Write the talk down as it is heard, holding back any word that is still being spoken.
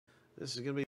This is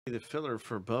going to be the filler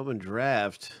for Bowman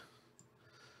Draft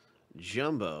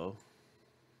Jumbo.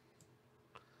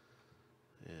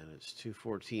 And it's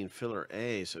 214 filler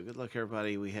A. So good luck,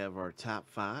 everybody. We have our top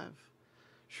 5.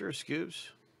 Sure, Scoops.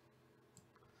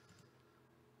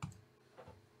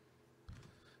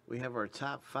 We have our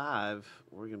top 5.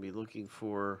 We're going to be looking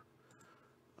for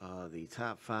the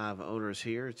top 5 owners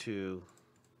here to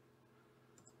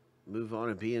move on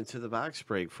and be into the box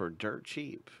break for dirt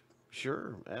cheap.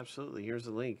 Sure, absolutely. Here's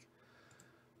the link.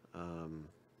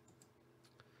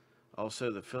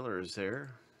 Also, the filler is there.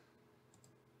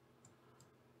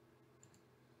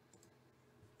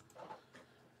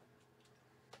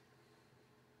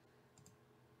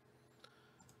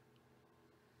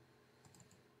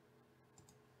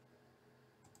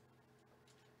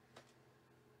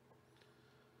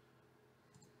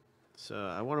 So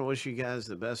I want to wish you guys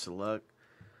the best of luck.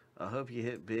 I hope you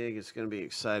hit big. It's going to be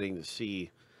exciting to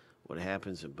see what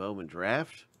happens in Bowman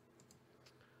Draft.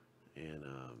 And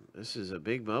this is a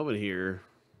big moment here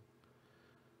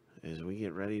as we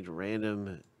get ready to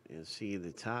random and see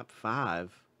the top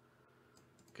 5.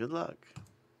 Good luck.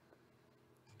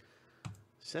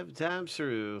 7 times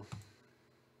through.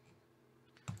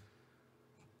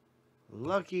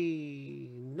 Lucky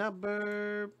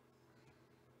number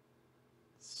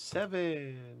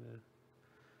 7.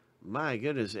 My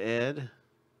goodness, Ed.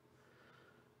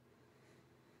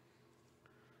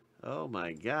 Oh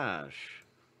my gosh.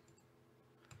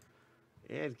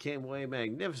 Ed came away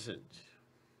magnificent.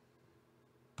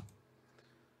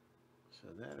 So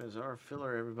that is our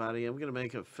filler, everybody. I'm going to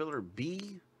make a filler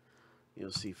B. You'll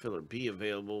see filler B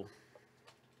available.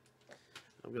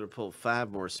 I'm going to pull 5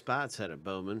 more spots out of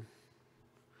Bowman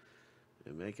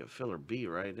and make a filler B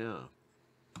right now.